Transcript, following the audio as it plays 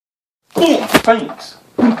boom, feint,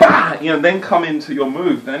 bah, you know, then come into your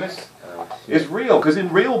move. Then it's real, because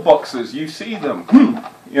in real boxers you see them,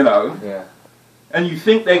 you know, and you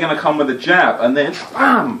think they're going to come with a jab, and then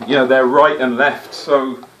bam, you know, they're right and left.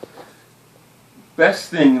 So best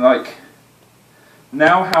thing, like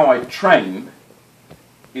now how I train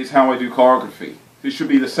is how I do choreography. It should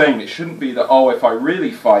be the same. It shouldn't be that, oh, if I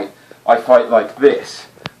really fight, I fight like this,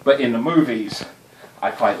 but in the movies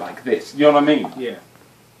I fight like this. You know what I mean? Yeah.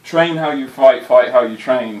 Train how you fight, fight how you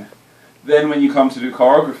train. Then when you come to do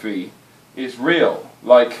choreography, it's real.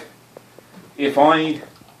 Like, if I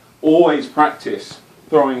always practice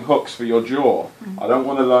throwing hooks for your jaw, I don't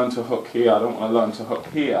want to learn to hook here, I don't want to learn to hook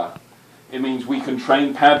here. It means we can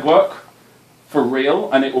train pad work for real,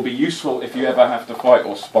 and it will be useful if you ever have to fight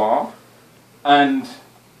or spar, and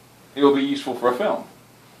it will be useful for a film.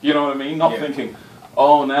 You know what I mean? Not thinking,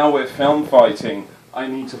 oh, now we're film fighting, I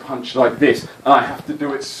need to punch like this, and I have to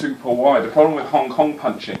do it super wide. The problem with Hong Kong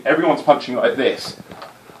punching, everyone's punching like this.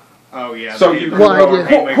 Oh yeah. So you can it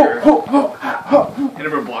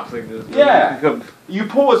never blocks like this. Yeah. You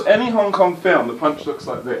pause any Hong Kong film, the punch looks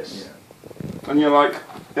like this. Yeah. And you're like,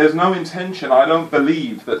 there's no intention. I don't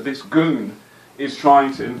believe that this goon is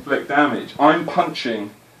trying to inflict damage. I'm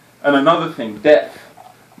punching. And another thing, depth.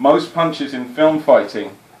 Most punches in film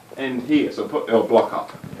fighting end here, so it'll block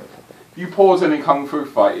up. If you pause any kung fu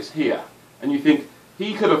fight, it's here. And you think,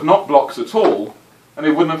 he could have not blocked at all, and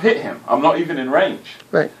it wouldn't have hit him. I'm not even in range.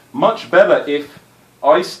 Right. Much better if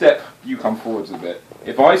I step, you come forwards a bit.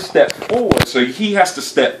 If I step forward, so he has to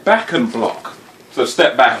step back and block. So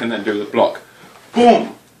step back and then do the block.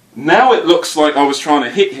 Boom! Now it looks like I was trying to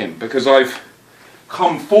hit him, because I've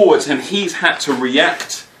come forwards and he's had to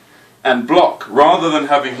react and block, rather than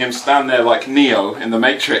having him stand there like Neo in the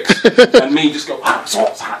Matrix, and me just go,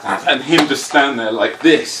 and him just stand there like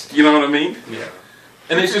this. You know what I mean? Yeah.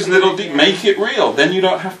 And it's just little deep. Make it real. Then you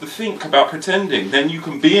don't have to think about pretending. Then you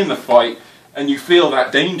can be in the fight and you feel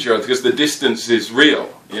that danger because the distance is real,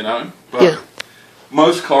 you know? But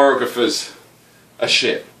most choreographers are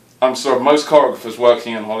shit. I'm sorry, most choreographers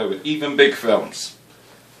working in Hollywood, even big films,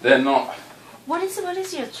 they're not. What is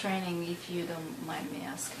your training, if you don't mind me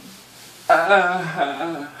asking? That's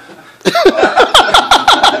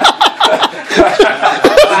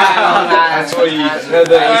what you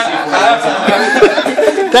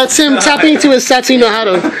That's him tapping into his Satsui no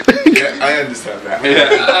Hado. Yeah, I understand that.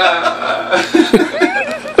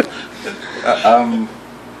 Yeah.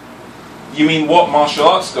 You mean what martial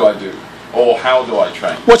arts do I do? Or how do I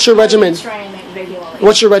train? What's your regimen? Train regularly.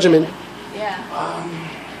 What's your regimen? Yeah.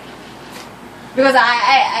 Because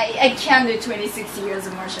I can't do 26 years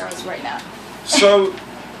of martial arts right now. So,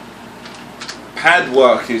 pad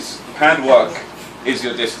work is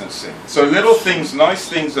your distancing. So little things, nice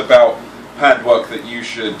things about pad work that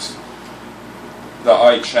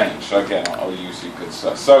I change. So again, I'll use you good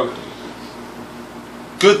stuff. So,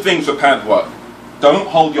 good things with pad work. Don't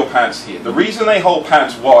hold your pads here. The reason they hold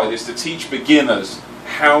pads wide is to teach beginners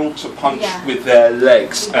how to punch with their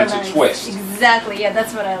legs and to twist. Exactly, yeah,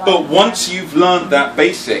 that's what I like. But once you've learned that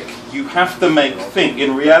basic, you have to think.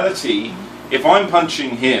 In reality, if I'm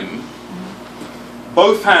punching him,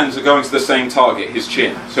 both hands are going to the same target, his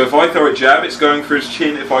chin. So if I throw a jab, it's going for his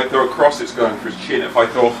chin. If I throw a cross, it's going for his chin. If I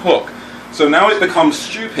throw a hook. So now it becomes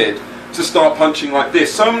stupid to start punching like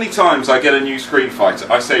this. So many times I get a new screen fighter.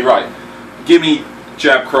 I say, right, give me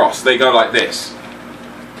jab cross. They go like this.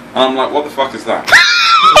 And I'm like, what the fuck is that?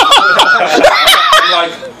 I'm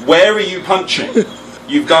like, where are you punching?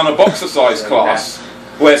 You've done a boxercise class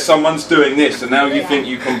where someone's doing this and now you think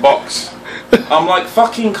you can box. I'm like,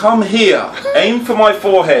 fucking come here. Aim for my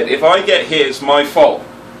forehead. If I get hit, it's my fault.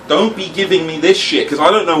 Don't be giving me this shit, because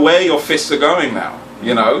I don't know where your fists are going now.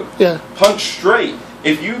 You know? Yeah. Punch straight.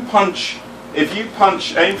 If you punch,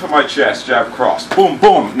 aim for my chest, jab cross. Boom,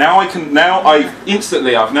 boom.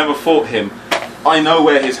 Instantly, I've never fought him. I know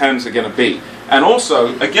where his hands are going to be. And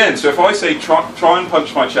also, again, so if I say try and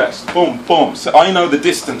punch my chest, boom, boom, so I know the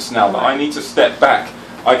distance now that I need to step back.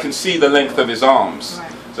 I can see the length of his arms.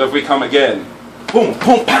 Right. So if we come again, boom,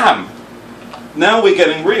 boom, bam, now we're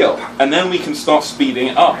getting real. And then we can start speeding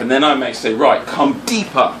it up. And then I may say, right, come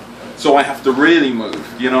deeper. So I have to really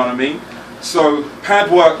move, you know what I mean? So pad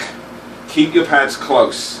work, keep your pads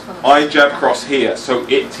close. I jab cross here, so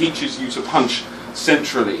it teaches you to punch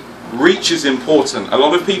centrally. Reach is important. A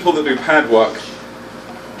lot of people that do pad work,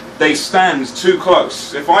 they stand too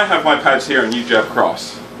close. If I have my pads here and you jab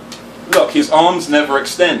cross, look, his arms never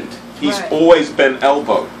extend. He's always bent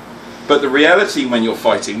elbow. But the reality when you're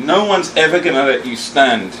fighting, no one's ever going to let you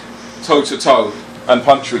stand toe to toe and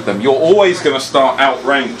punch with them. You're always going to start out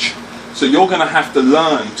range. So you're going to have to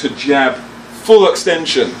learn to jab full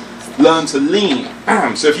extension, learn to lean.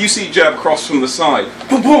 Bam. So if you see jab cross from the side,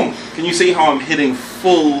 boom, boom. Can you see how I'm hitting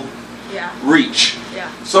full reach?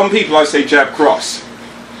 Yeah. Some people I say jab cross.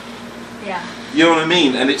 Yeah. You know what I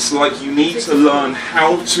mean? And it's like you need to learn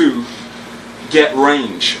how to get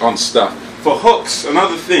range on stuff. For hooks,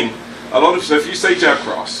 another thing, so if you say jab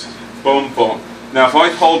cross, boom, boom. Now if I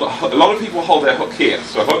hold, a lot of people hold their hook here.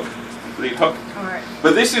 So hook, lead hook. Alright.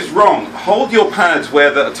 But this is wrong. Hold your pads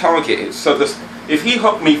where the target is. So this, if he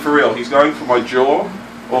hooked me for real, he's going for my jaw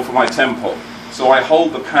or for my temple. So I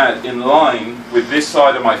hold the pad in line with this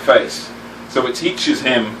side of my face. So it teaches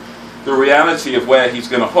him the reality of where he's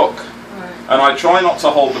going to hook. And I try not to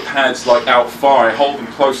hold the pads like out far. I hold them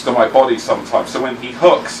close to my body sometimes. So when he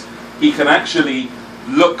hooks, he can actually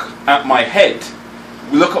look at my head,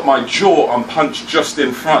 look at my jaw and punch just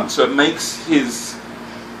in front. So it makes his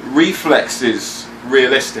reflexes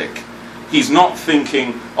realistic. He's not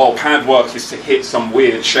thinking, oh, pad work is to hit some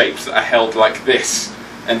weird shapes that are held like this.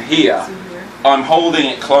 And here, I'm holding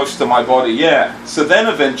it close to my body. Yeah. So then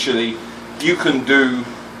eventually you can do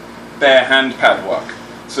bare hand pad work.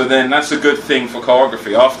 So then that's a good thing for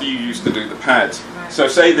choreography after you used to do the pads. So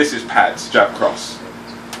say this is pads, jab cross,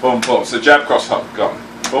 boom, boom. So jab cross hook, gone,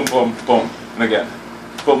 boom, boom, boom, and again,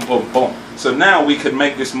 boom, boom, boom. So now we can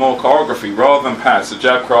make this more choreography rather than pads. So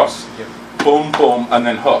jab cross, boom, boom, and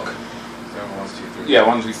then hook. So 1, 2, 3. Yeah,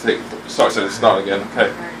 1, 2, 3. Sorry, so let's start again.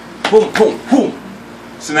 Okay. Boom, boom, boom.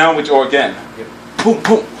 So now we or again, boom,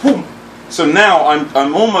 boom, boom. So now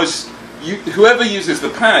I'm almost. Whoever uses the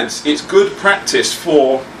pads, it's good practice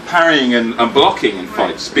for parrying and blocking in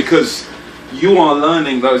fights because you are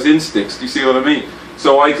learning those instincts. Do you see what I mean?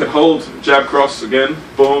 So I could hold jab cross again,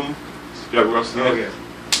 boom, jab cross again,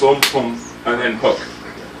 boom, boom, and then hook.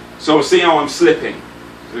 So see how I'm slipping.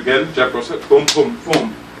 Again, jab cross hook, boom, boom,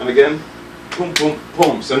 boom, and again, boom, boom,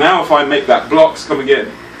 boom. So now if I make that blocks come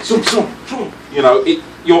again, zoom, zoom, zoom. You know,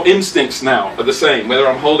 your instincts now are the same. Whether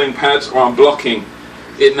I'm holding pads or I'm blocking,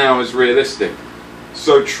 it now is realistic.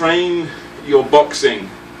 So train your boxing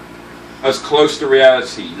as close to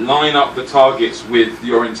reality. Line up the targets with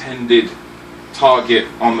your intended target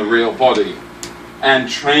on the real body. And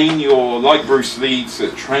train your, like Bruce Lee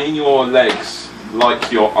said, train your legs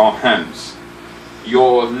like your hands.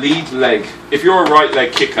 Your lead leg, if you're a right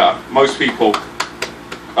leg kicker, most people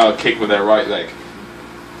kick with their right leg.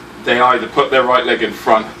 They either put their right leg in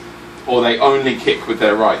front or they only kick with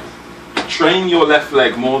their right. Train your left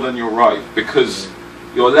leg more than your right because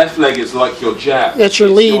your left leg is like your jab. That's your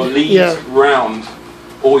lead. Your lead round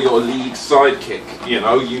or your lead side kick. You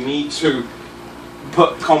know, you need to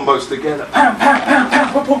put combos together. Pow, pow, pow,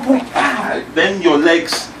 pow, pow, pow, pow, pow. Then your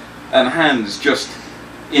legs and hands just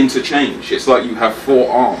interchange. It's like you have 4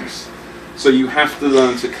 arms. So you have to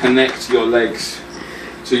learn to connect your legs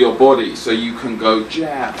to your body so you can go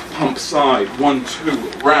jab, pump side, 1,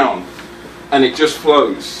 2, round, and it just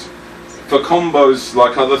flows. For combos,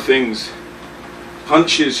 like other things,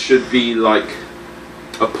 punches should be like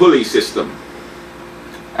a pulley system.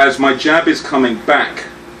 As my jab is coming back,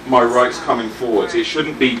 my right's coming forwards. It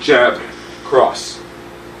shouldn't be jab, cross,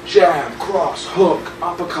 hook,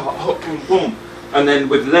 uppercut, hook, boom, boom. And then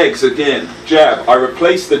with legs again, jab. I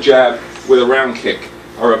replace the jab with a round kick.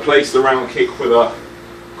 I replace the round kick with a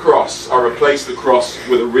cross. I replace the cross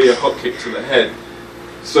with a rear hook kick to the head.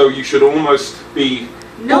 So you should almost be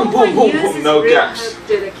No boom, one boom, boom, uses boom, no real gaps. hook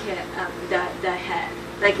to the head.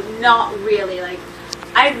 Like, not really. Like,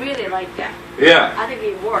 I really like that. Yeah. I think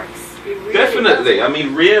it works. It really Definitely. does I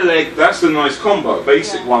mean, rear leg, that's a nice combo.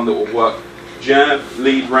 Basic one that will work. Jab,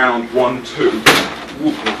 lead round, 1, 2,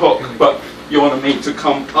 whoop, and hook. But you want me to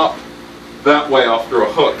come up that way after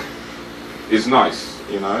a hook is nice,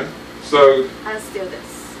 you know? So... Let's do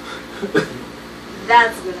this.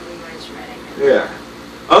 That's going to be my training. Yeah.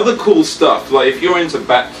 Other cool stuff, like if you're into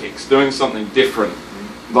back kicks, doing something different,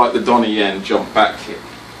 like the Donnie Yen jump back kick,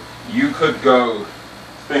 you could go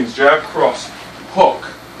things jab, cross, hook,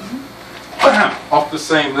 bam, off the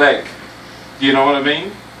same leg. Do you know what I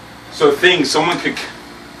mean? So things,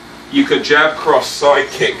 you could jab, cross, side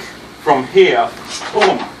kick from here,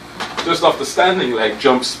 boom, just off the standing leg,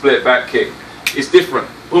 jump, split, back kick. It's different,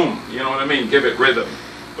 boom, you know what I mean? Give it rhythm.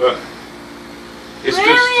 But it's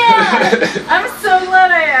just... I'm so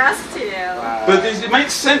glad I asked you. But it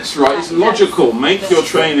makes sense, right? It's logical. Make your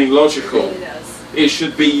training logical. It really does. It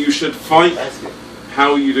should be, you should fight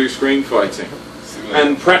how you do screen fighting.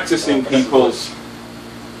 And practicing people's,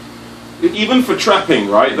 even for trapping,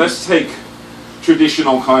 right? Let's take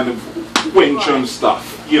traditional kind of Wing Chun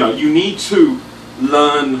stuff. You know, you need to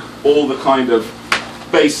learn all the kind of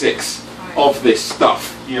basics of this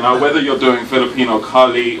stuff. You know, whether you're doing Filipino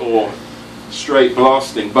Kali or straight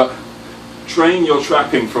blasting, but train your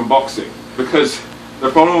trapping from boxing, because the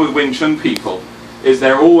problem with Wing Chun people is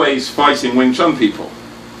they're always fighting Wing Chun people.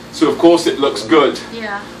 So of course it looks good.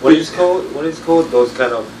 Yeah. What is called those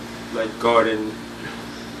kind of like garden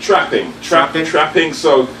Trapping. Trapping?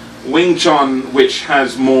 So Wing Chun, which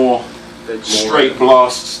has more straight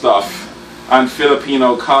blast stuff, and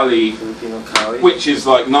Filipino Kali, which is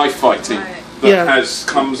like knife fighting, Right. that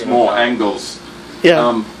comes more angles.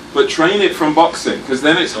 Yeah. But train it from boxing, because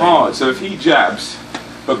then it's hard. So if he jabs,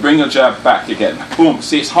 but bring your jab back again. Boom.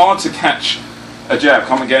 See, it's hard to catch a jab.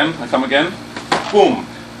 Come again. I come again. Boom.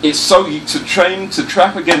 It's so to train to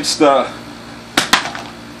trap against the.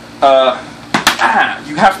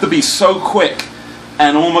 You have to be so quick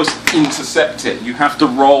and almost intercept it. You have to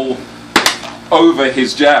roll over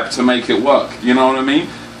his jab to make it work. You know what I mean?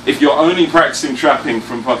 If you're only practicing trapping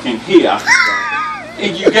from fucking here,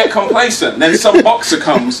 you get complacent. Then some boxer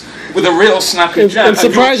comes with a real snappy jab and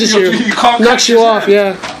surprises you, you can't knocks catch you his off. jab.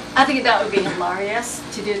 Yeah. I think that would be hilarious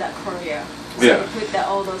to do that choreo. So Yeah. you put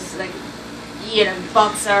all those like, you know,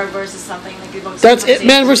 boxer versus something like a boxer. That's it,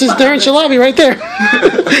 man versus Darren Shalabi right there.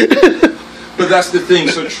 But that's the thing.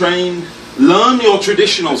 So learn your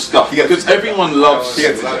traditional stuff, because everyone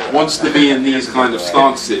wants to be in these kind of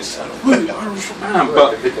stances.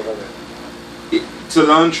 But to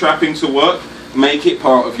learn trapping to work, make it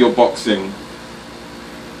part of your boxing.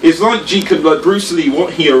 It's like like Bruce Lee.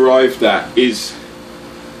 What he arrived at is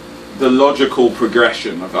the logical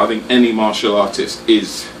progression of, I think, any martial artist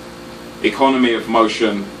is economy of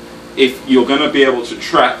motion. If you're going to be able to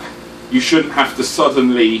trap, you shouldn't have to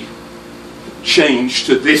suddenly change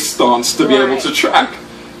to this stance to be able to trap.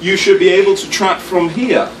 You should be able to trap from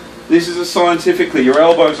here. This is scientifically, your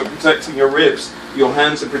elbows are protecting your ribs, your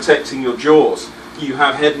hands are protecting your jaws, you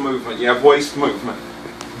have head movement, you have waist movement.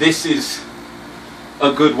 This is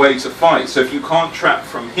a good way to fight. So if you can't trap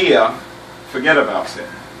from here, forget about it,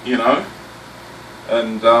 you know?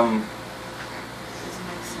 And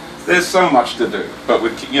there's so much to do, but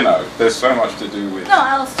with, you know, there's so much to do with No,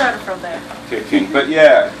 I'll start from there. kicking. But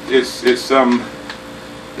yeah, it's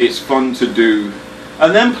fun to do.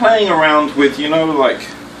 And then playing around with, you know, like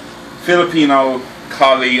Filipino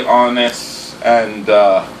Kali, Arnes, and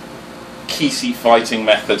Kisi fighting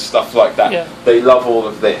methods, stuff like that. Yeah. They love all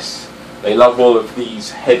of this. They love all of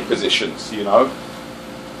these head positions, you know.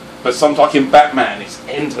 But sometimes like in Batman, it's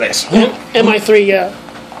endless. MI3, yeah.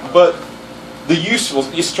 But the useful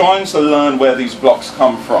is trying to learn where these blocks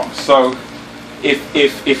come from. So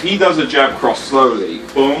if he does a jab cross slowly,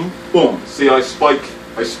 boom, boom. See, I spike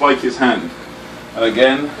his hand, and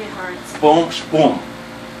again, It hurts. boom, boom.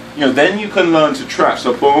 You know, then you can learn to trap.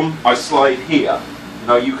 So boom, I slide here.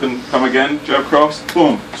 Now you can come again, jab cross,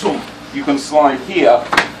 boom, boom. You can slide here.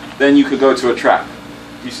 Then you could go to a trap.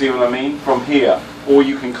 You see what I mean? From here, or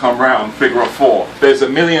you can come round, figure of four. There's a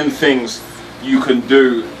million things you can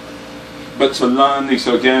do. But to learn this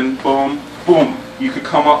again, boom, boom. You could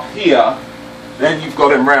come up here, then you've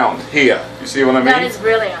got him round here. You see what I mean? That is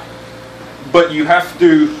brilliant. But you have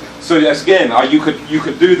to. So yes, again, you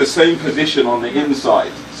could do the same position on the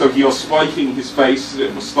inside. So you're spiking his face,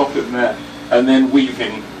 it will stop him there, and then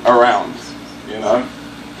weaving around. You know.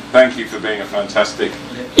 Thank you for being a fantastic.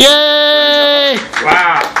 Yay!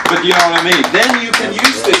 Wow. But you know what I mean. Then you can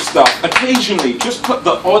use this stuff occasionally. Just put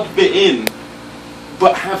the odd bit in,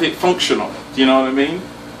 but have it functional. Do you know what I mean?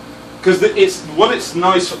 Because it's what it's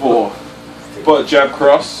nice for. But jab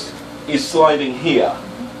cross is sliding here.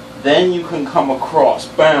 Then you can come across,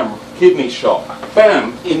 bam, kidney shot,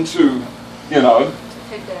 bam, into, you know,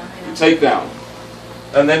 takedown.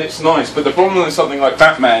 And then it's nice. But the problem with something like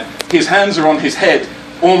Batman, his hands are on his head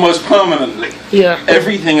almost permanently. Yeah.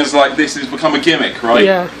 Everything is like this has become a gimmick, right?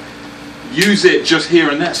 Yeah. Use it just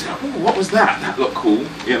here and there. So, oh, what was that? That looked cool,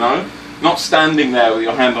 you know? Not standing there with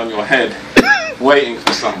your hand on your head, waiting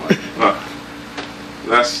for someone. But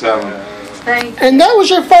that's Thank you. And that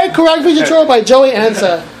was your fight choreography tutorial by Joey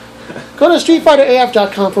Ansah. Go to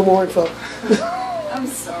streetfighteraf.com for more info. I'm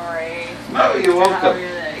sorry. No, you're welcome.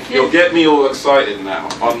 You'll get me all excited now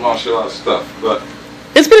on martial arts stuff, but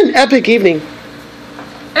It's been an epic evening.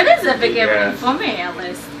 It is a big evening for me, at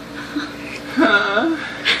least.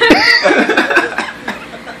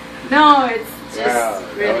 No, it's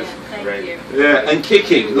just brilliant. Thank you. yeah, and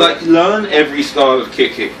kicking, like learn every style of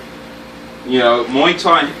kicking. You know, Muay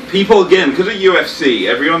Thai, people again, because of UFC,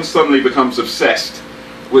 everyone suddenly becomes obsessed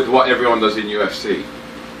with what everyone does in UFC.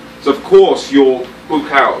 So of course your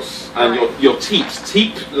bukaos and your teeps,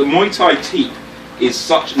 the Muay Thai teep is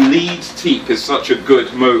such, lead teep is such a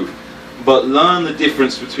good move. But learn the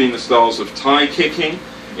difference between the styles of Thai kicking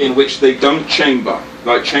in which they don't chamber.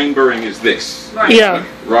 Like chambering is this, Right. Yeah.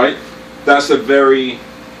 right? That's a very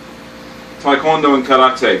Taekwondo and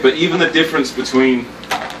Karate. But even the difference between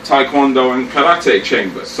Taekwondo and Karate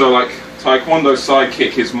chambers. So like Taekwondo side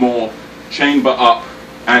kick is more chamber up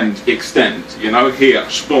and extend. You know, here,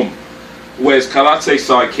 boom. Whereas Karate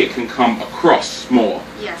side kick can come across more.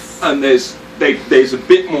 Yes. And there's a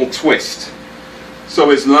bit more twist. So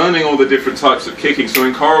it's learning all the different types of kicking. So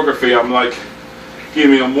in choreography, I'm like, give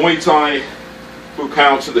me a Muay Thai, hook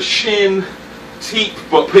out to the shin, teep,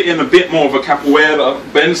 but put in a bit more of a capoeira,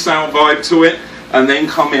 bensao vibe to it, and then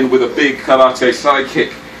come in with a big karate side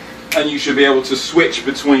kick. And you should be able to switch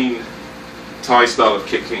between Thai style of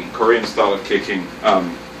kicking, Korean style of kicking,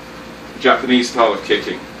 Japanese style of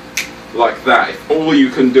kicking, like that. If all you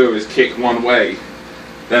can do is kick one way,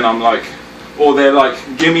 then I'm like, or they're like,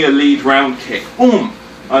 give me a lead round kick, boom,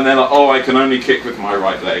 and they're like, oh, I can only kick with my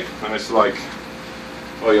right leg, and it's like,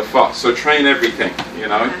 well, you're fucked. So train everything, you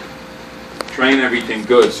know, train everything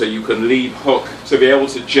good, so you can lead hook, to be able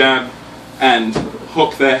to jab and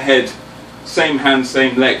hook their head, same hand,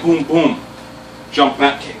 same leg, boom, boom, jump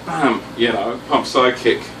that kick, bam, you know, pump side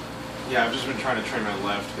kick. Yeah, I've just been trying to train my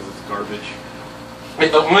left because it's garbage.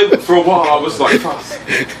 For a while I was like, fuck,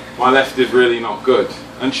 my left is really not good.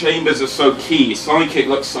 And chambers are so key. Side kick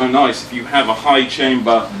looks so nice if you have a high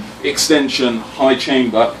chamber extension, high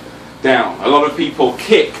chamber down. A lot of people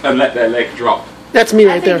kick and let their leg drop. That's me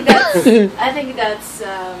right there. I think that's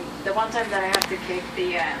the one time that I had to kick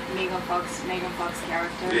the Megan Fox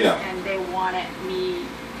character, Yeah. and they wanted me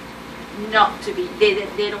not to be.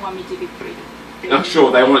 They don't want me to be pretty. I'm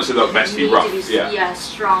sure they want it to look messy, need rough, to be, yeah.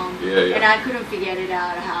 strong. Yeah. And I couldn't figure it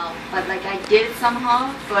out how, but like I did it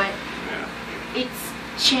somehow. But Yeah. it's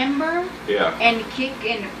chamber Yeah. and kick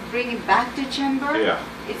and bring it back to chamber. Yeah.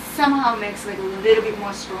 It somehow makes like a little bit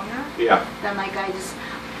more stronger Yeah. than like I just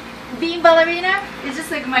being ballerina. It's just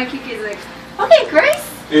like my kick is like, okay, Grace,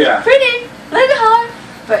 Yeah. pretty, leg hard,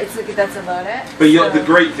 but it's like that's about it. But So, the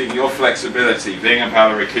great thing, your flexibility, being a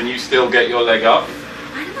ballerina, can you still get your leg up?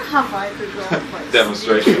 I don't know how far I could go. but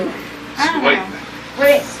Demonstration. I don't Wait. know.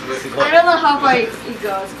 Wait, I don't know how far it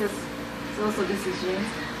goes because it's also decisions.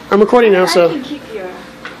 I'm recording now, I so can kick your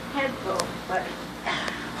head though, but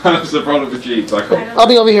That's the problem with Jeeves. I can't. I'll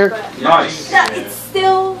be over here. But Nice. yeah, it's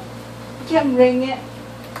still you can bring it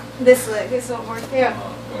this leg. It's over here.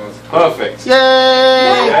 Perfect. Yay!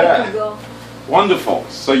 Yeah, I can go. Wonderful.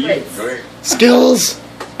 So you. Wait. Skills.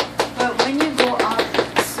 But when you go up,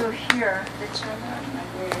 so here, the channel,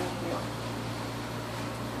 where you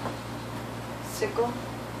sickle.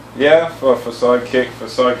 Yeah, for side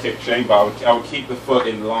kick chamber, I would keep the foot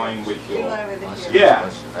in line with You your. want it with here. Yeah.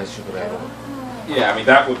 Yeah, I mean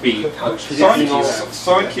that would be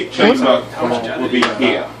side kick chamber would be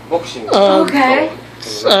here. Okay.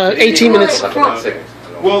 18 minutes.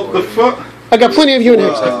 Well, the foot. I got plenty of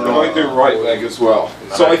units. I do right leg as well.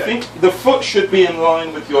 So I think the foot should be in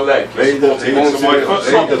line with your leg. So my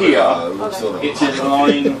foot's not here. It's in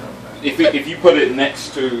line. If you put it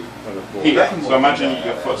next to here, so imagine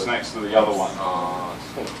your foot's next to the other one.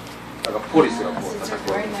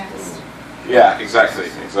 Right next. Yeah, exactly.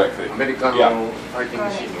 Yeah.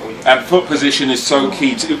 And foot position is so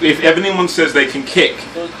key. If anyone says they can kick,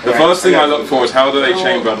 the first thing I look for is how do they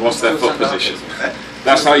chamber and what's their foot position.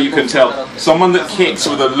 That's how you can tell. Someone that kicks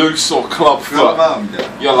with a loose or club foot,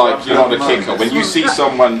 you're not a kicker. When you see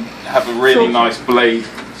someone have a really nice blade,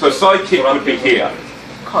 so side kick would be here,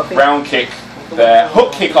 round kick there.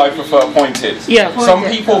 Hook kick I prefer pointed. Yeah. Some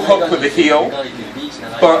people hook with the heel,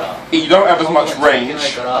 but you don't have as much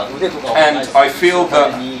range, and I feel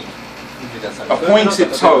that a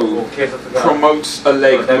pointed toe promotes a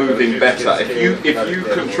leg moving better. If you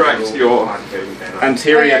contract your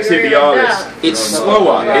anterior tibialis, it's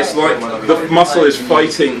slower. It's like the muscle is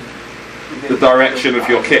fighting the direction of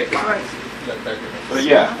your kick. But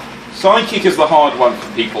yeah, side kick is the hard one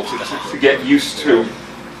for people to get used to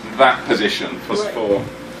that position for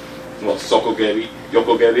what sokogeri,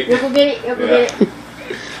 yokogeri. Yokogeri.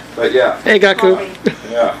 But yeah. Hey, Gaku.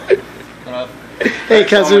 Yeah. Hey, Someone in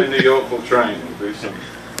Kazu. New York will train. We'll do some.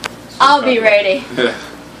 I'll be ready.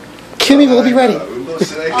 Kimmy will be ready.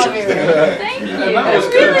 I'll be ready. Thank you. that was I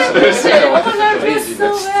good. really appreciate it. Oh my god, I feel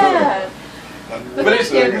so bad. But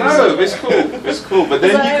it's cool. It's cool. But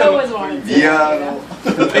then I you always can. wanted to. Yeah.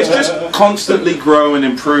 It's just constantly grow and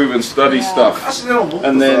improve and study stuff,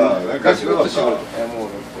 and then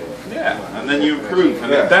yeah, and then you improve,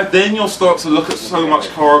 and then you'll start to look at so much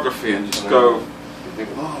choreography and just go,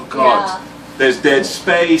 oh god. Yeah. There's dead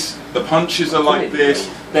space, the punches are like this,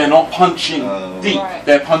 they're not punching deep,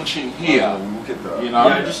 they're punching here. You Yeah,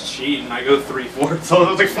 I know? just cheat and I go 3/4. So I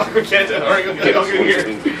was like, fuck, we can't do it. Alright, okay, I'll get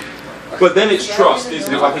here. But then it's trust,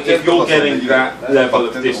 isn't it? Like if you're getting that level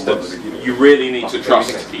of distance, you really need to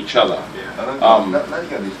trust each other.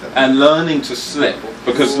 And learning to slip.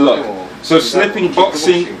 Because look, so slipping,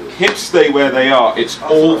 boxing, hips stay where they are. It's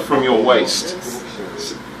all from your waist.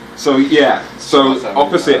 So yeah, so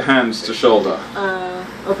opposite hands to shoulder.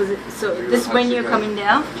 Opposite. So this when you're coming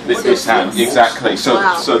down. This hand, exactly. So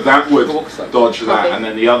so that would dodge that, and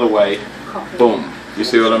then the other way, boom. You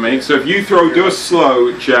see what I mean? So if you do a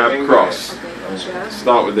slow jab cross.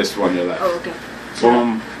 Start with this one, your left. Oh, okay.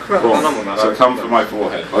 Boom, boom. So come for my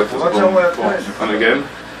forehead. Both of us. Boom, boom. And again.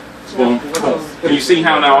 Boom, boom. And you see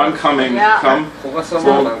how now I'm coming, come,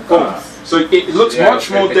 boom, boom. So it looks much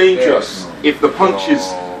more dangerous if the punch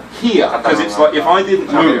is here, because it's like if I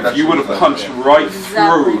didn't move, you would have punched right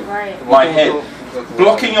through my head.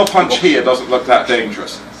 Blocking your punch here doesn't look that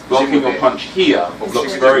dangerous. Blocking your punch here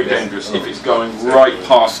looks very dangerous if it's going right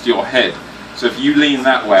past your head. So if you lean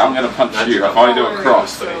that way, I'm going to punch you. If I do a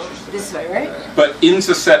cross. This way, right? But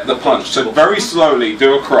intercept the punch. So very slowly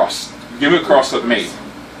do a cross. Give a cross at me.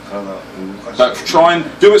 But try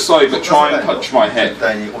and do it slowly, but try and punch my head.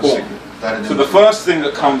 Boom. So the first thing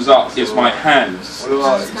that comes up is my hands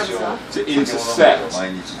to intercept.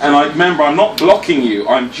 And I remember, I'm not blocking you.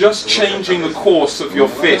 I'm just changing the course of your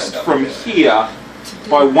fist from here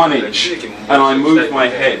by 1 inch, and I move my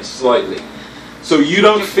head slightly. So you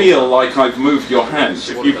don't feel like I've moved your hands.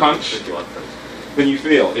 If you punch, then you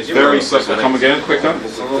feel. It's very subtle. Come again, quicker.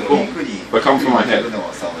 Boom. But come for my head.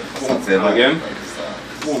 Boom. Again.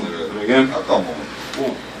 Boom. Again.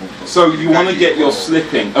 Boom. So you want to get your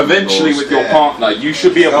slipping. Eventually with your partner, you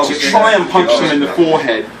should be able to try and punch them in the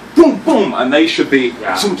forehead. Boom, boom. And they should be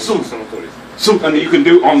zoom, zoom, zoom. And you can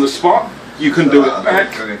do it on the spot. You can do it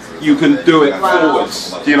back. You can do it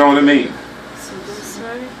forwards. Do you know what I mean? So this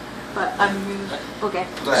way, but I'm okay.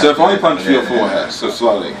 So if I punch your forehead, so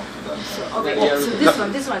slowly. Okay, so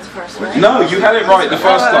this one's first, right? No, you had it right the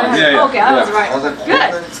first time. Yeah, yeah. Okay, I was right.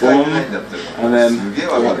 Good. Boom, and then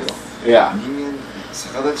yeah.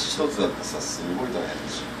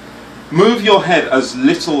 Move your head as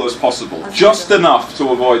little as possible, just enough to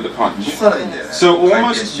avoid the punch. So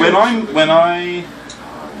almost when I'm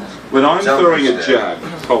throwing a jab,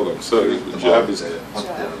 hold on. So the jab is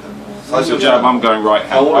the jab. I'm going right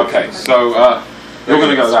hand. Okay, so. You're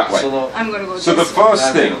going to go that way. I'm going to go. So the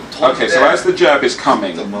first thing, okay, so as the jab is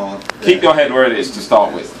coming, keep your head where it is to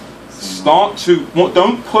start with. Start to,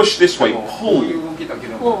 don't push this way, pull.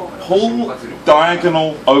 Pull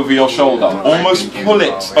diagonal over your shoulder. Almost pull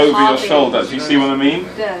it over your shoulder. Do you see what I mean?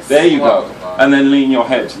 There you go. And then lean your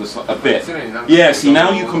head to the side a bit. Yeah, see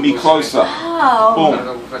now you can be closer.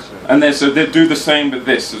 Boom. And then so they do the same with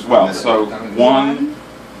this as well. So 1,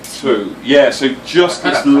 2. Yeah, so just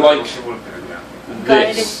it's like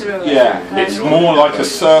this. Yeah, it's more like a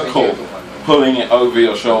circle pulling it over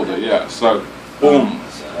your shoulder. Yeah, so boom,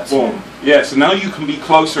 boom. Yeah, so now you can be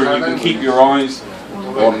closer and you can keep your eyes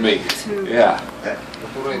on me. Yeah.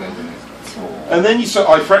 And then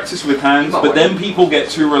I practice with hands, but then people get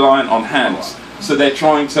too reliant on hands. So they're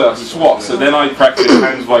trying to swap. So then I practice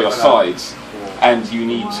hands by your sides. And you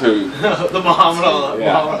need to...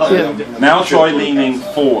 Yeah. Now try leaning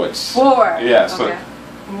forwards. Forward. Yeah, so... Okay.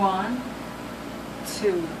 1,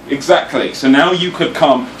 2. Exactly. So now you could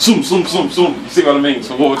come, zoom, zoom, zoom, zoom. You see what I mean?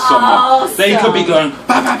 Towards someone. They could be going,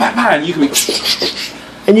 ba, ba, ba, ba, and you can be...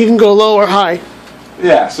 And you can go low or high.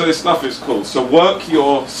 Yeah, so this stuff is cool. So work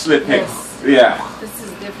your slipping. Yes. Yeah. This is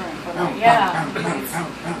different. But yeah.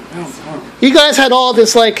 You guys had all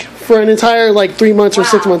this like for an entire like 3 months or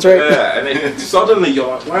 6 months, right? Yeah, and suddenly you're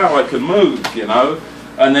like, wow, I can move, you know?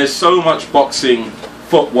 And there's so much boxing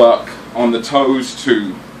footwork on the toes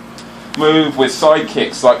to move with side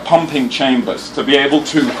kicks, like pumping chambers, to be able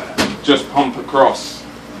to just pump across.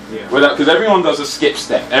 Because everyone does a skip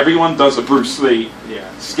step. Everyone does a Bruce Lee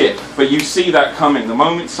skip. But you see that coming. The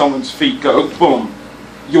moment someone's feet go, boom,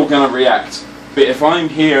 you're going to react. But if I'm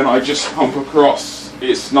here and I just pump across,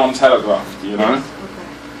 it's non-telegraphed, you know?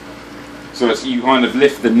 So it's, you kind of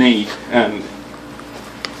lift the knee and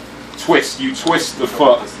twist. You twist the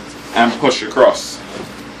foot and push across.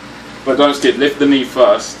 But don't skip. Lift the knee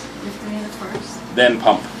first. Lift the knee first. Then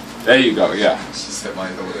pump. There you go, yeah.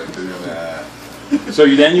 So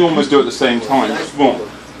then you almost do it at the same time. Boom.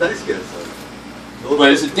 But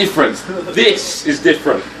there's a difference. This is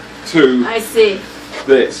different to I see.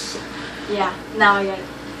 this. Yeah, now I get it.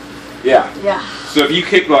 Yeah. Yeah. So if you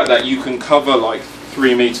kick like that, you can cover like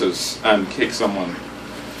 3 meters and kick someone.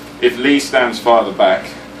 If Lee stands farther back,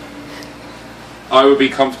 I would be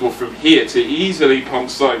comfortable from here to easily pump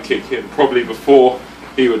side kick him, probably before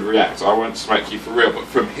he would react. I won't smack you for real, but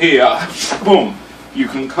from here, boom, you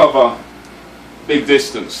can cover big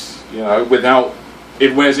distance, you know, without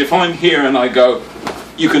it. Whereas if I'm here and I go,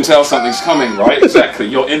 you can tell something's coming, right? Exactly.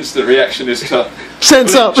 Your instant reaction is to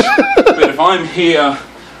Sense up. But if I'm here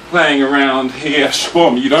playing around here,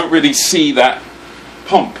 boom, you don't really see that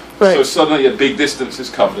pump. Right. So suddenly a big distance is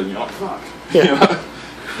covered and you're like, fuck. Yeah. You know?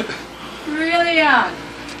 Brilliant.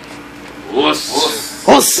 Us.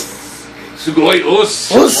 Us. Sugoi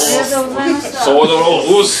us. I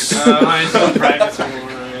still practicing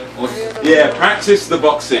more. Yeah, practice the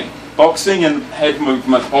boxing. Boxing and head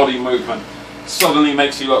movement, body movement suddenly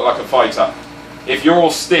makes you look like a fighter. If you're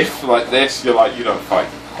all stiff like this, you're like, you don't fight.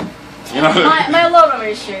 You know? My lot of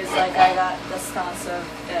issues, like I got the stance of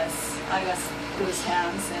this, I got loose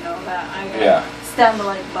hands, you know, but I got stand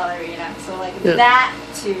like ballerina. So like that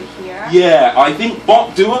to here. Yeah, I think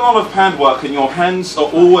do a lot of pad work and your hands are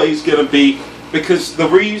always going to be, because the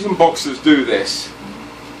reason boxers do this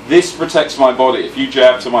protects my body. If you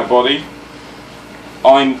jab to my body,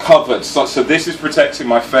 I'm covered. So this is protecting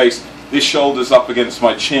my face, this shoulder's up against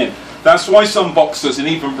my chin. That's why some boxers, and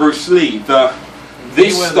even Bruce Lee,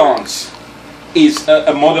 this stance is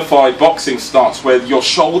a modified boxing stance where your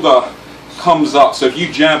shoulder comes up. So if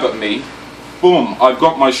you jab at me, boom, I've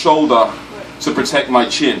got my shoulder to protect my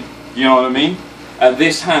chin. You know what I mean? And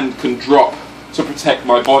this hand can drop to protect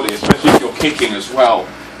my body, especially if you're kicking as well.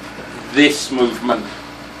 This movement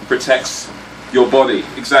protects your body.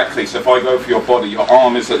 Exactly. So if I go for your body, your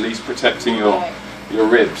arm is at least protecting your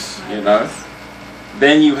ribs, you know?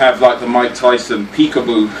 Then you have like the Mike Tyson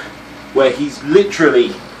peekaboo, where he's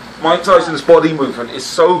literally, Mike Tyson's body movement is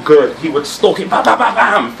so good, he would stalk it bam, bam, bam,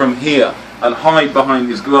 bam, from here and hide behind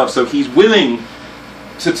his glove. So he's willing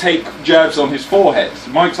to take jabs on his forehead.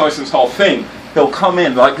 Mike Tyson's whole thing, he'll come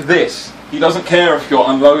in like this. He doesn't care if you're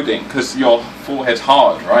unloading because your forehead's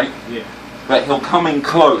hard, right? Yeah. But he'll come in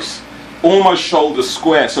close, almost shoulder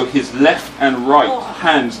square, so his left and right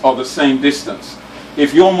hands are the same distance.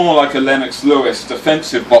 If you're more like a Lennox Lewis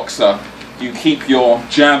defensive boxer, you keep your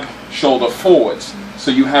jab shoulder forwards,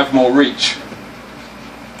 so you have more reach.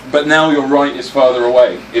 But now your right is further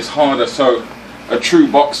away. It's harder, so a true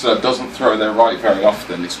boxer doesn't throw their right very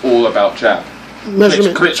often. It's all about jab.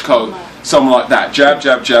 Measurement. Klitschko, someone like that. Jab,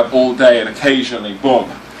 jab, jab all day and occasionally boom.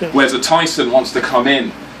 Whereas a Tyson wants to come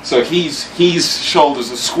in, so his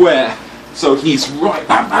shoulders are square, so he's right,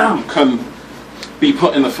 bam, bam, can be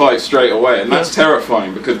put in the fight straight away. And that's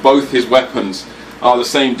terrifying because both his weapons are the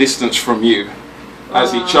same distance from you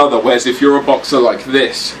as each other. Whereas if you're a boxer like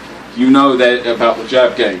this, you know they're about the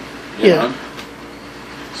jab game. You know?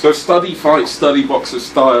 So study fights, study boxer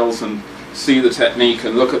styles, and see the technique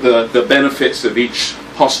and look at the benefits of each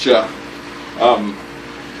posture.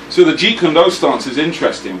 So the Jeet Kune Do stance is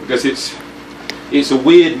interesting because it's a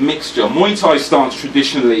weird mixture. Muay Thai stance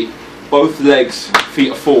traditionally, both legs,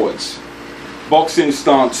 feet are forwards. Boxing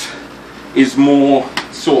stance is more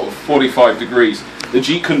sort of 45 degrees. The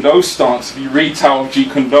Jeet Kune Do stance, if you read Tao of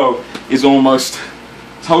Jeet Kune Do, is almost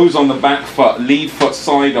toes on the back foot, lead foot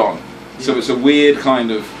side on. So it's a weird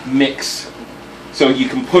kind of mix. So you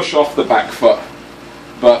can push off the back foot,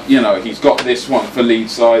 but you know, he's got this one for lead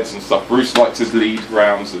sides and stuff. Bruce likes his lead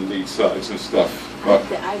rounds and lead sides and stuff. But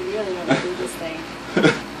I really want to do this thing.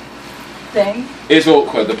 It's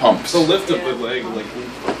awkward, the pumps. So lift up the leg like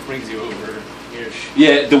brings you over.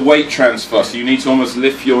 Yeah, the weight transfer. So you need to almost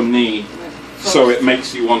lift your knee so it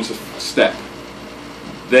makes you want to step.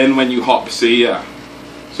 Then when you hop, see,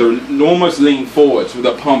 so almost lean forwards with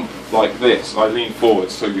a pump like this. I lean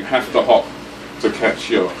forwards, so you have to hop to catch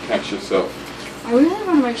yourself. I really want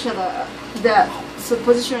to make sure that so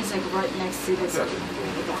position is like right next to this.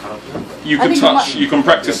 You can touch. You can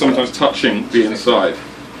practice sometimes touching the inside.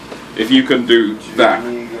 If you can do that.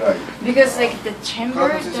 Because like the chamber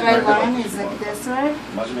that I learned is like this way.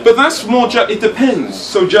 But that's more. It depends.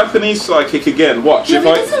 So Japanese side kick again. Watch. Yeah, it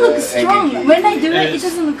doesn't look strong. When I do it, it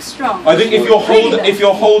doesn't look strong. I think if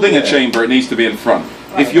you're holding a chamber, it needs to be in front.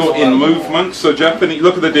 Right. If you're in movement, so Japanese.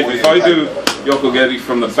 Look at the difference. If I do yokogeri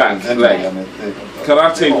from the back leg,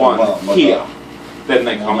 karate one here, then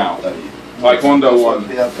they come out. Taekwondo one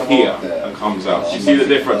here and comes out. You see the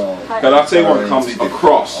difference? Karate one comes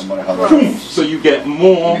across. So you get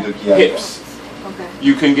more hips.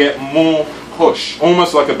 You can get more push.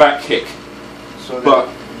 Almost like a back kick. But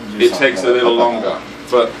it takes a little longer.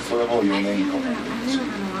 But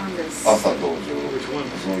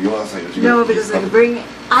no, because like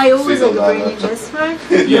I always like bringing this way.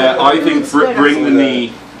 Yeah, I think bring the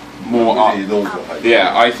knee more up.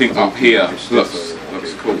 Yeah, I think up here looks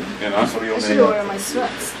cool, you know. I should wear my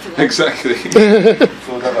sweats today. Exactly.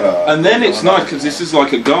 And then it's nice because this is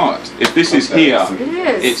like a guard. If this is here,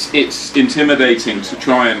 It is. it's intimidating to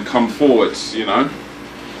try and come forwards, you know.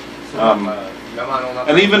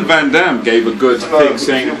 And even Van Damme gave a good thing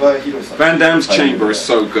saying Van Damme's chamber is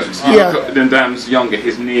so good. Van Damme's younger,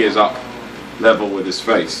 his knee is up level with his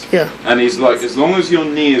face. Yeah. And he's like, as long as your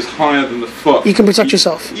knee is higher than the foot, You can protect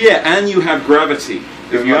yourself. yeah, and you have gravity.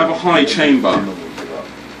 If you have a high chamber,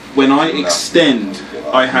 when I extend,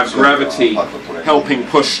 I have gravity helping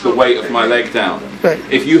push the weight of my leg down. Right.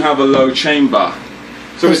 If you have a low chamber,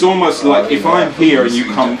 so it's almost like if I'm here and you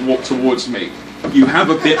come walk towards me, you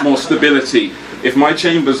have a bit more stability. If my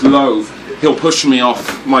chamber's low, he'll push me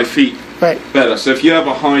off my feet better. So if you have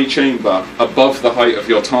a high chamber above the height of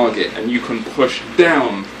your target and you can push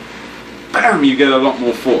down, bam, you get a lot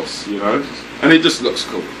more force, you know? And it just looks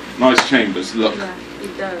cool. Nice chambers look. Yeah,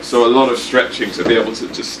 it does. So a lot of stretching to be able to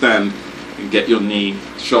just stand and get your knee,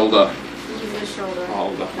 shoulder, Use the shoulder.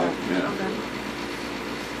 hold up. Yeah. Okay.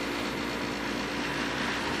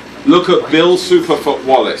 Look at Bill Superfoot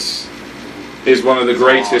Wallace. Is one of the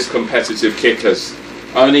greatest competitive kickers.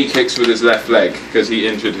 Only kicks with his left leg because he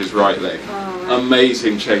injured his right leg. Oh, right.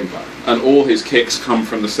 Amazing chamber. And all his kicks come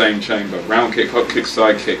from the same chamber. Round kick, hook kick,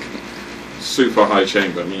 side kick. Super high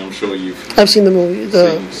chamber. I mean, I'm sure you've I've seen the movie,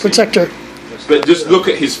 The Protector. But just look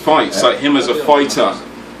at his fights, like him as a fighter.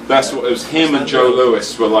 That's what it was. Him and Joe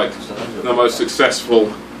Louis were like the most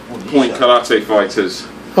successful point karate fighters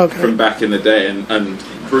from back in the day, and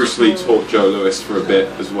Bruce Lee taught Joe Louis for a bit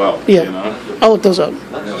as well. Yeah. You know? I'll look those up.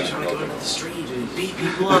 I know, we trying to go into the street and beat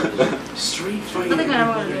people up. Street I fighting. think I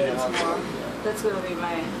want to do this more. That's going to be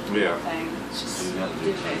my Yeah. thing. Just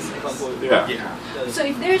do basics. Yeah. So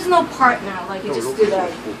if there's no partner, like you just do the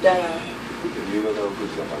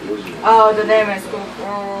oh, the name is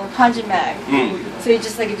punching bag. So you're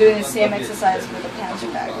just like doing the same exercise with the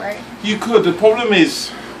punching bag, right? You could. The problem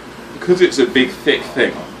is, because it's a big, thick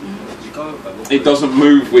thing, it doesn't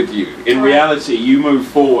move with you. In reality, you move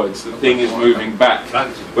forwards, the thing is moving back,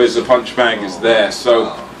 whereas the punch bag is there.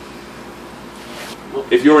 So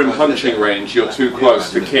if you're in punching range, you're too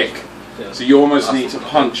close to kick. So you almost need to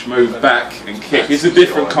punch, move back, and kick. It's a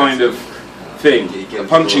different kind of thing. A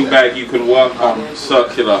punching bag, you can work on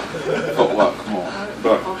circular footwork more.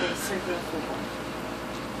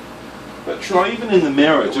 But try even in the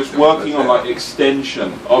mirror, just working on like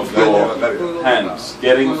extension of your hands,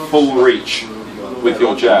 getting full reach with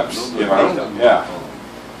your jabs, you know? Yeah.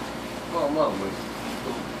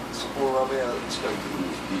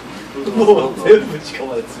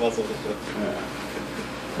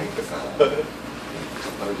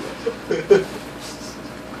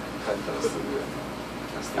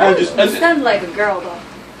 And just You sound like a girl though.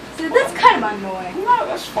 So that's kind of annoying. no,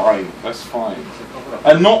 that's fine. That's fine.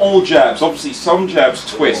 And not all jabs. Obviously, some jabs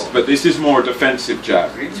twist, but this is more a defensive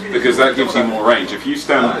jab because that gives you more range. If you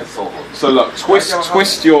stand, so look,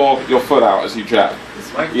 twist your foot out as you jab.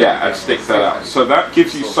 Yeah, and stick that out. So that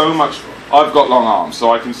gives you so much. I've got long arms,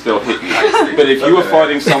 so I can still hit you. But if you were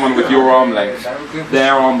fighting someone with your arm length,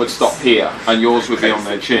 their arm would stop here, and yours would be on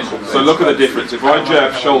their chin. So look at the difference. If I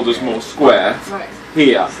jab shoulders more square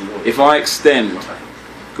here, if I extend,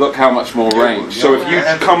 look how much more range. So if you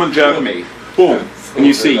come and jab me, boom, and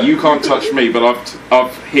you see you can't touch me, but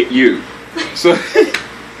I've hit you. So,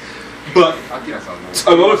 but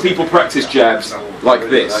a lot of people practice jabs like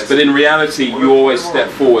this, but in reality, you always step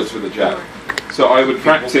forwards with a jab. So I would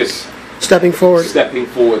practice Stepping forward. stepping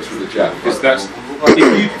forwards with a jab, because that's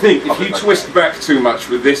if you twist back too much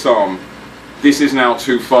with this arm, this is now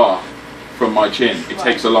too far from my chin. It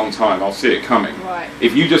takes a long time. I'll see it coming.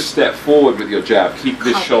 If you just step forward with your jab, keep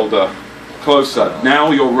this shoulder closer.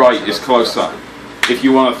 Now your right is closer. If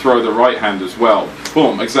you want to throw the right hand as well,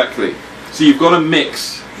 boom, exactly. So you've got to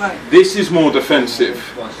mix. This is more defensive.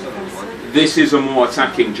 This is a more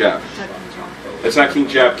attacking jab. Attacking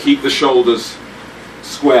jab, keep the shoulders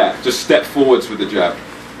square. Just step forwards with the jab.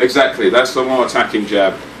 Exactly, that's the more attacking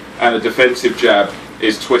jab. And a defensive jab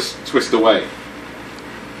is twist away.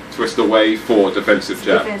 Twist away for defensive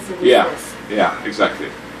jab. Yeah, exactly.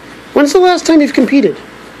 When's the last time you've competed?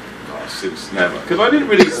 Oh, since never. Because I didn't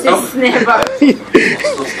really... Since never.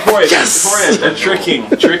 Probably a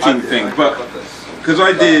tricking thing. But because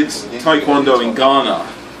I did Taekwondo in Ghana,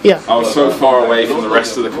 I was so far away from the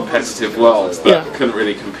rest of the competitive world that I couldn't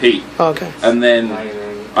really compete. Okay. And then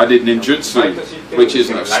I did ninjutsu, which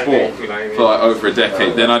isn't a sport, for like over a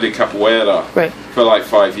decade. Then I did capoeira for like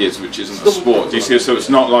 5 years, which isn't a sport. Do you see? So it's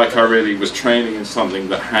not like I really was training in something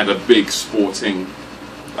that had a big sporting...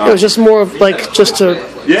 it was just more of like just to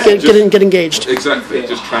get engaged. Exactly,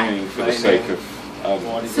 just training for the sake of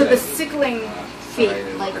So the sickling feet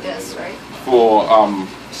like this, right? For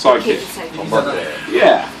side kick.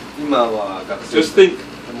 Yeah. Just think.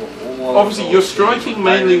 Obviously, you're striking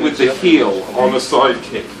mainly with the heel on the side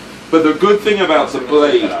kick. But the good thing about the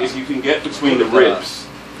blade is you can get between the ribs,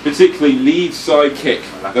 particularly lead side kick,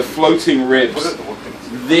 the floating ribs.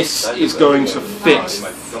 This is going to fit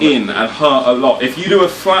in and hurt a lot. If you do a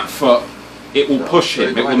flat foot, it will push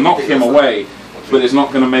him, it will knock him away, but it's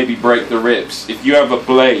not going to maybe break the ribs. If you have a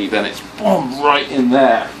blade, then it's boom, right in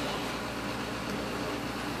there.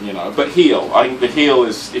 You know, but heel, I think the heel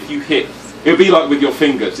is, if you hit, it'll be like with your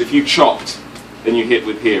fingers. If you chopped, then you hit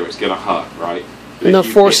with here, it's going to hurt, right? Enough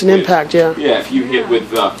force and impact, yeah. Yeah, if you hit with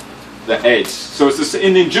the edge. So it's this,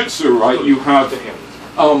 in ninjutsu, right, you have,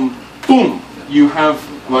 boom, you have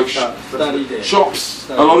like chops.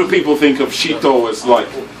 A lot of people think of shito as like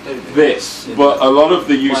this, but a lot of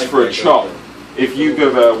the use for a chop, if you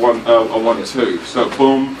give a 1-2, so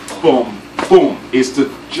boom, boom, boom, is to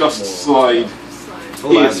just slide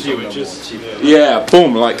in. Yeah,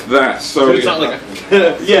 boom, like that. So it's not like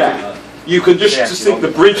yeah, you can just think the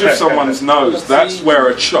bridge of someone's nose. That's where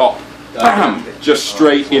a chop, bam, just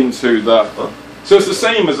straight into the. So it's the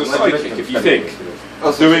same as a side kick if you think.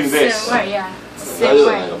 Doing this. Same way, yeah. Same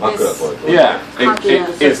way. Yeah,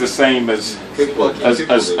 it's the same as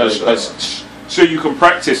so you can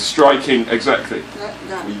practice striking exactly,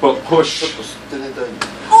 but push.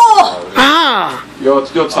 Oh! Ah!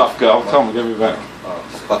 You're tough, girl. Come on, give me back.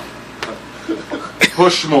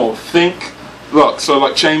 Push more. Think. Look. So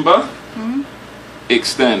like chamber.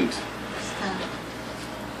 Extend.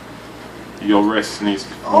 Your wrist needs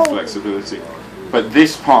more flexibility. But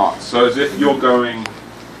this part, so as if you're going.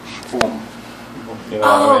 Boom. You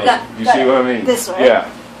know what I mean? You see what I mean? This way. Yeah.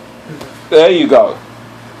 There you go.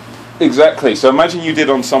 Exactly. So imagine you did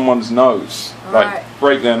on someone's nose. Like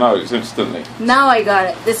break their nose instantly. Now I got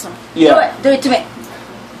it. This one. Yeah. Do it to me.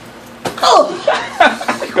 Oh!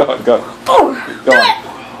 Go. Oh! Go Do on. it!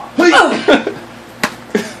 Oh.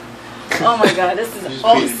 Oh my god, this is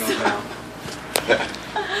awesome.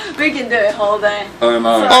 We can do it whole day. I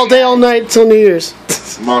know. All day, all night till New Year's.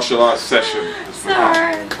 Martial arts session.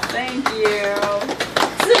 Sorry, thank you.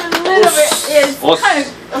 It's a little bit,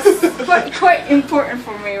 it's quite important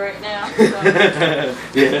for me right now. So.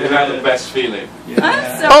 Is that the best feeling?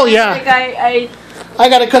 I'm so Oh, yeah. like I I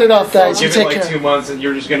gotta cut it off, guys. You Give take it like care. 2 months and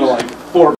you're just gonna like